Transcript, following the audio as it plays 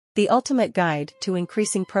The ultimate guide to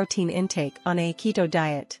increasing protein intake on a keto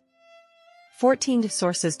diet. 14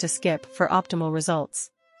 sources to skip for optimal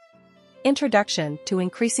results. Introduction to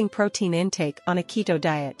increasing protein intake on a keto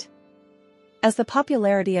diet. As the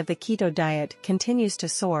popularity of the keto diet continues to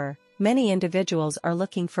soar, many individuals are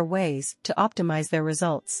looking for ways to optimize their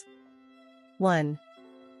results. 1.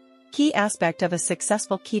 Key aspect of a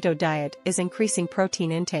successful keto diet is increasing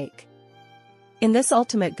protein intake. In this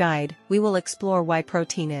ultimate guide, we will explore why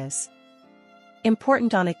protein is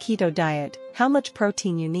important on a keto diet, how much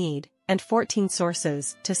protein you need, and 14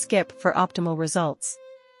 sources to skip for optimal results.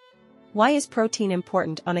 Why is protein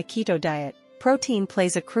important on a keto diet? Protein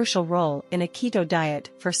plays a crucial role in a keto diet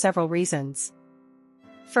for several reasons.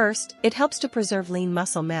 First, it helps to preserve lean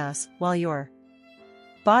muscle mass while your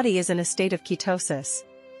body is in a state of ketosis.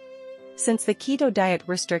 Since the keto diet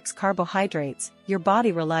restricts carbohydrates, your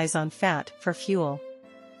body relies on fat for fuel.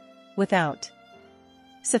 Without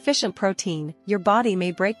sufficient protein, your body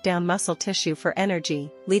may break down muscle tissue for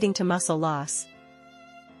energy, leading to muscle loss.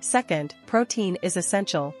 Second, protein is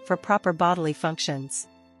essential for proper bodily functions.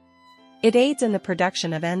 It aids in the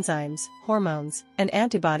production of enzymes, hormones, and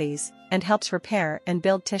antibodies, and helps repair and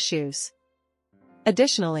build tissues.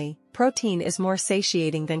 Additionally, protein is more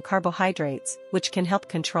satiating than carbohydrates, which can help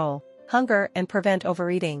control hunger and prevent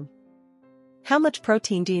overeating. How much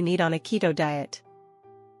protein do you need on a keto diet?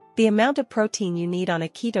 The amount of protein you need on a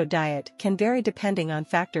keto diet can vary depending on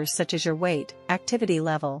factors such as your weight, activity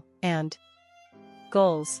level, and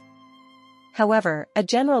goals. However, a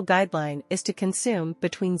general guideline is to consume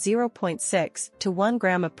between 0.6 to 1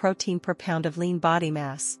 gram of protein per pound of lean body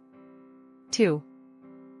mass. 2.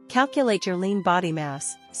 Calculate your lean body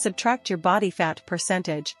mass, subtract your body fat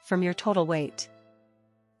percentage from your total weight.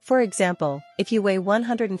 For example, if you weigh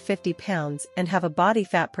 150 pounds and have a body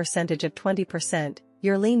fat percentage of 20%,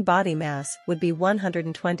 your lean body mass would be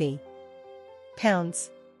 120 pounds.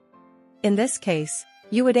 In this case,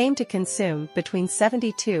 you would aim to consume between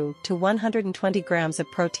 72 to 120 grams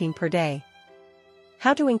of protein per day.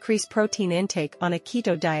 How to increase protein intake on a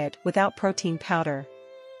keto diet without protein powder?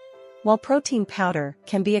 While protein powder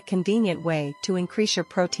can be a convenient way to increase your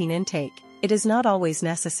protein intake, it is not always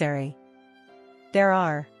necessary. There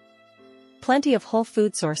are plenty of whole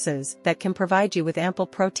food sources that can provide you with ample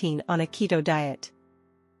protein on a keto diet.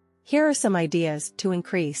 Here are some ideas to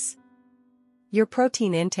increase your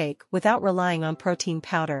protein intake without relying on protein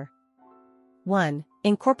powder. 1.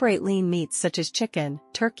 Incorporate lean meats such as chicken,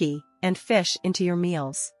 turkey, and fish into your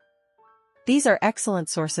meals. These are excellent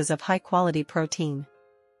sources of high-quality protein.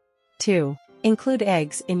 2. Include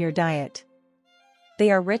eggs in your diet.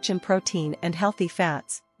 They are rich in protein and healthy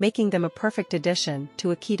fats, making them a perfect addition to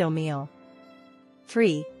a keto meal.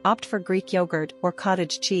 3. Opt for Greek yogurt or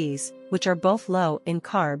cottage cheese, which are both low in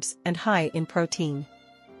carbs and high in protein.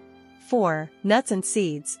 4. Nuts and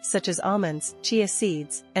seeds such as almonds, chia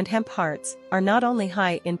seeds, and hemp hearts are not only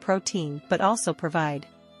high in protein but also provide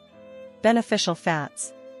beneficial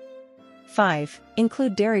fats. 5.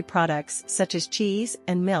 Include dairy products such as cheese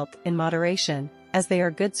and milk in moderation, as they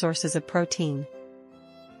are good sources of protein.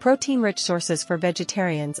 Protein-rich sources for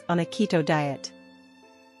vegetarians on a keto diet.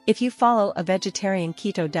 If you follow a vegetarian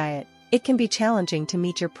keto diet, it can be challenging to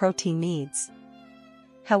meet your protein needs.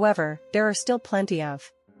 However, there are still plenty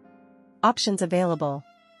of options available.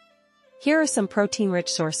 Here are some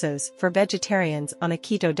protein-rich sources for vegetarians on a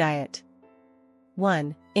keto diet.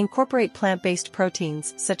 1. Incorporate plant-based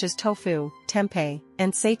proteins such as tofu, tempeh,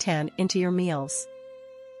 and seitan into your meals.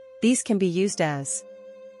 These can be used as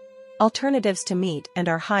alternatives to meat and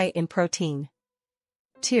are high in protein.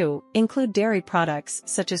 2. Include dairy products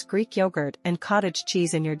such as Greek yogurt and cottage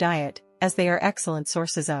cheese in your diet, as they are excellent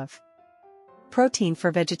sources of protein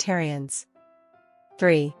for vegetarians.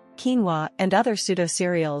 3. Quinoa and other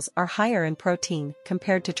pseudo-cereals are higher in protein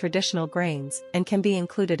compared to traditional grains and can be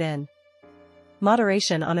included in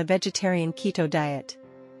moderation on a vegetarian keto diet.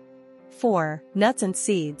 4. Nuts and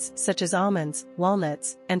seeds such as almonds,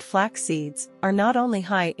 walnuts, and flax seeds are not only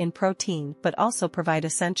high in protein but also provide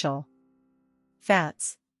essential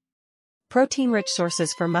fats. Protein-rich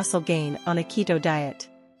sources for muscle gain on a keto diet.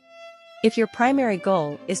 If your primary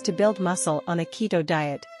goal is to build muscle on a keto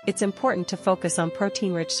diet, it's important to focus on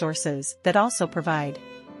protein-rich sources that also provide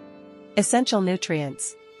essential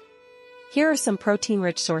nutrients. Here are some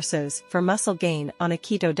protein-rich sources for muscle gain on a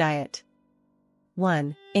keto diet.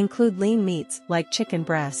 1. Include lean meats like chicken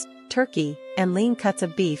breast, turkey, and lean cuts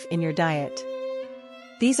of beef in your diet.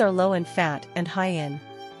 These are low in fat and high in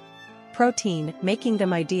protein, making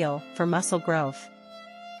them ideal for muscle growth.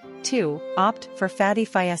 2. Opt for fatty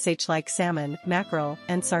fish like salmon, mackerel,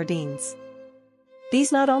 and sardines.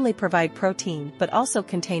 These not only provide protein but also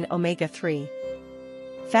contain omega-3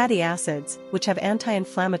 fatty acids, which have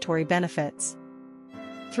anti-inflammatory benefits.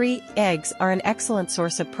 3. Eggs are an excellent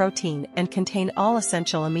source of protein and contain all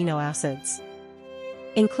essential amino acids.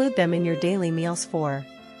 Include them in your daily meals. 4.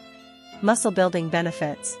 Muscle building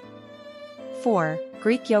benefits. 4.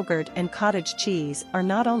 Greek yogurt and cottage cheese are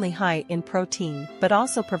not only high in protein but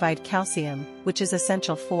also provide calcium, which is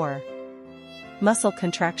essential for muscle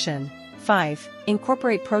contraction. 5.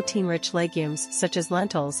 Incorporate protein-rich legumes such as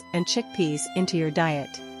lentils and chickpeas into your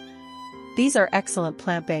diet. These are excellent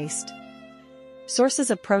plant-based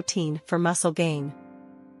sources of protein for muscle gain.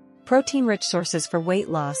 Protein-rich sources for weight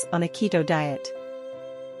loss on a keto diet.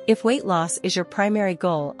 If weight loss is your primary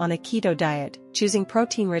goal on a keto diet, choosing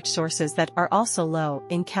protein-rich sources that are also low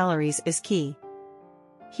in calories is key.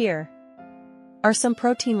 Here are some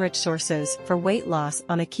protein-rich sources for weight loss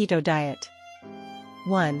on a keto diet.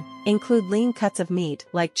 1. Include lean cuts of meat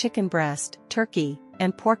like chicken breast, turkey,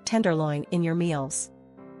 and pork tenderloin in your meals.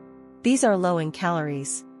 These are low in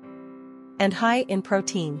calories and high in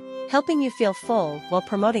protein, helping you feel full while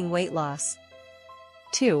promoting weight loss.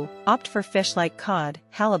 2. Opt for fish like cod,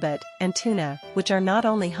 halibut, and tuna, which are not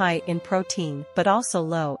only high in protein but also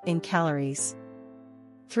low in calories.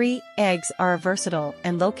 3. Eggs are a versatile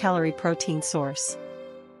and low-calorie protein source.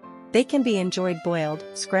 They can be enjoyed boiled,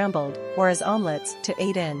 scrambled, or as omelets to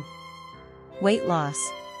aid in weight loss.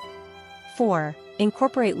 4.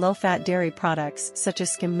 Incorporate low-fat dairy products such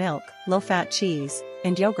as skim milk, low-fat cheese,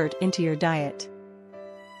 and yogurt into your diet.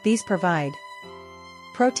 These provide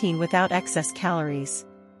protein without excess calories.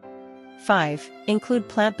 5. Include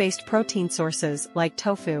plant-based protein sources like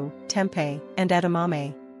tofu, tempeh, and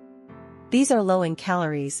edamame. These are low in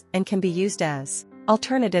calories and can be used as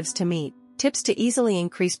alternatives to meat. Tips to easily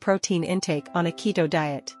increase protein intake on a keto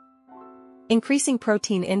diet. Increasing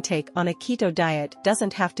protein intake on a keto diet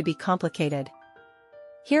doesn't have to be complicated.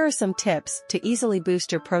 Here are some tips to easily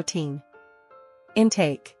boost your protein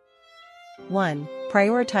intake. 1.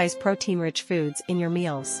 Prioritize protein-rich foods in your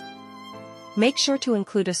meals. Make sure to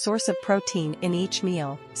include a source of protein in each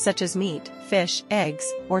meal, such as meat, fish,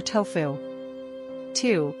 eggs, or tofu.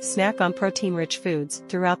 2. Snack on protein-rich foods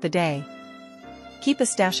throughout the day. Keep a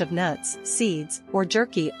stash of nuts, seeds, or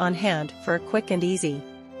jerky on hand for a quick and easy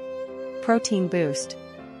protein boost.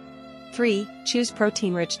 3. Choose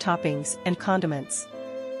protein-rich toppings and condiments.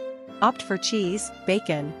 Opt for cheese,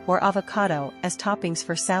 bacon, or avocado as toppings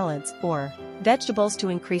for salads or vegetables to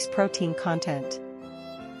increase protein content.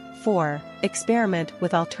 4. Experiment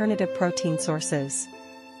with alternative protein sources.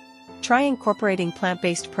 Try incorporating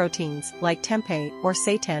plant-based proteins like tempeh or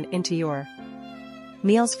seitan into your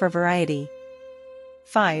meals for variety.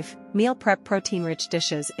 5. Meal prep protein-rich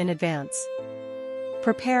dishes in advance.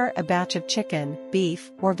 Prepare a batch of chicken,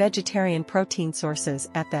 beef, or vegetarian protein sources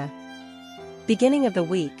at the beginning of the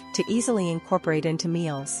week to easily incorporate into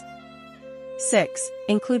meals. 6.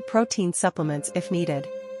 Include protein supplements if needed.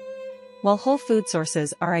 While whole food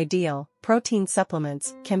sources are ideal, protein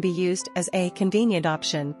supplements can be used as a convenient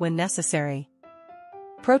option when necessary.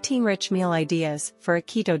 Protein-rich meal ideas for a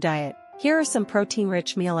keto diet. Here are some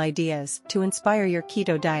protein-rich meal ideas to inspire your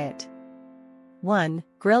keto diet. 1.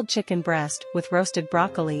 Grilled chicken breast with roasted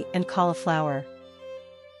broccoli and cauliflower.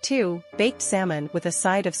 2. Baked salmon with a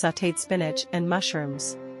side of sautéed spinach and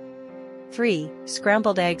mushrooms. 3.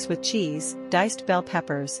 Scrambled eggs with cheese, diced bell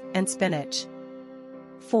peppers, and spinach.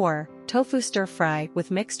 4. Tofu stir-fry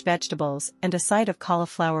with mixed vegetables and a side of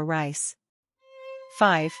cauliflower rice.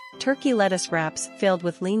 5. Turkey lettuce wraps filled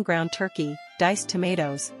with lean ground turkey, diced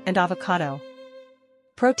tomatoes, and avocado.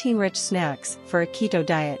 Protein-rich snacks for a keto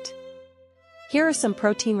diet. Here are some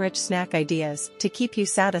protein-rich snack ideas to keep you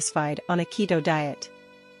satisfied on a keto diet.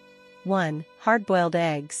 1. Hard-boiled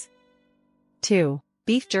eggs. 2.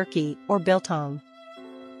 Beef jerky or biltong.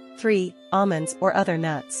 3. Almonds or other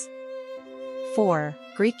nuts. 4.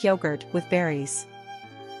 Greek yogurt with berries.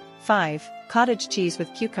 5. Cottage cheese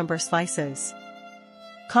with cucumber slices.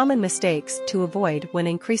 Common mistakes to avoid when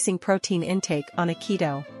increasing protein intake on a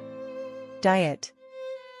keto diet.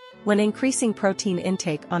 When increasing protein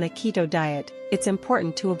intake on a keto diet, it's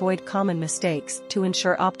important to avoid common mistakes to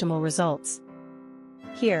ensure optimal results.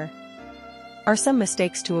 Here are some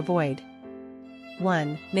mistakes to avoid.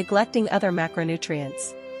 1. Neglecting other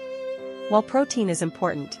macronutrients. While protein is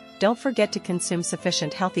important, don't forget to consume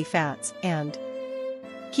sufficient healthy fats and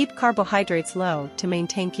keep carbohydrates low to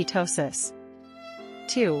maintain ketosis.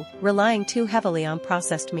 2. Relying too heavily on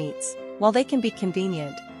processed meats. While they can be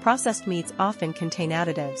convenient, processed meats often contain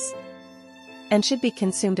additives and should be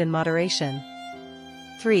consumed in moderation.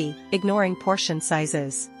 3. Ignoring portion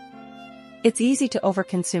sizes. It's easy to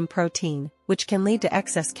overconsume protein, which can lead to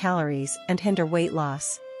excess calories and hinder weight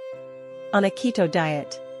loss. On a keto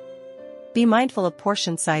diet, be mindful of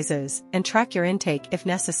portion sizes and track your intake if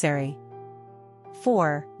necessary.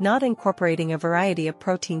 4. Not incorporating a variety of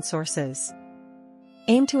protein sources.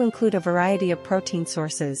 Aim to include a variety of protein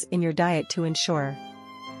sources in your diet to ensure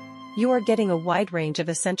you are getting a wide range of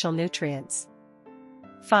essential nutrients.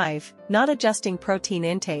 5. Not adjusting protein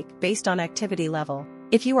intake based on activity level.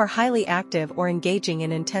 If you are highly active or engaging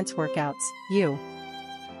in intense workouts, you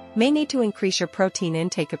may need to increase your protein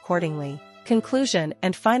intake accordingly. Conclusion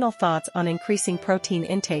and final thoughts on increasing protein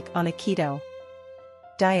intake on a keto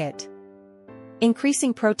diet.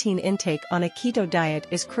 Increasing protein intake on a keto diet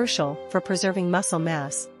is crucial for preserving muscle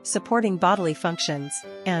mass, supporting bodily functions,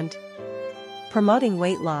 and promoting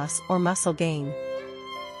weight loss or muscle gain.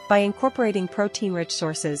 By incorporating protein-rich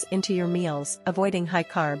sources into your meals, avoiding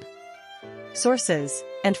high-carb sources,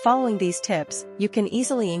 and following these tips, you can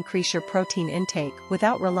easily increase your protein intake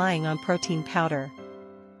without relying on protein powder.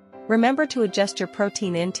 Remember to adjust your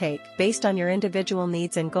protein intake based on your individual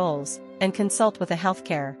needs and goals, and consult with a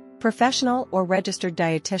healthcare professional or registered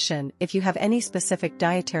dietitian if you have any specific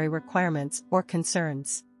dietary requirements or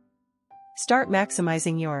concerns. Start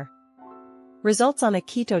maximizing your results on a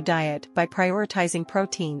keto diet by prioritizing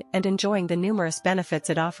protein and enjoying the numerous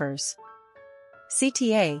benefits it offers.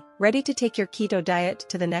 CTA, ready to take your keto diet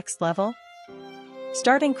to the next level?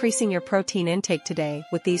 Start increasing your protein intake today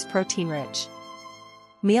with these protein-rich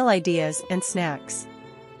meal ideas and snacks.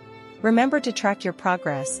 Remember to track your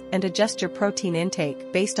progress and adjust your protein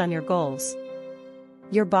intake based on your goals.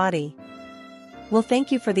 Your body will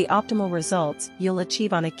thank you for the optimal results you'll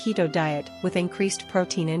achieve on a keto diet with increased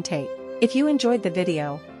protein intake. If you enjoyed the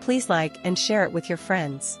video, please like and share it with your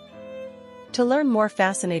friends. To learn more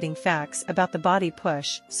fascinating facts about the body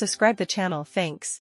push, subscribe the channel. Thanks.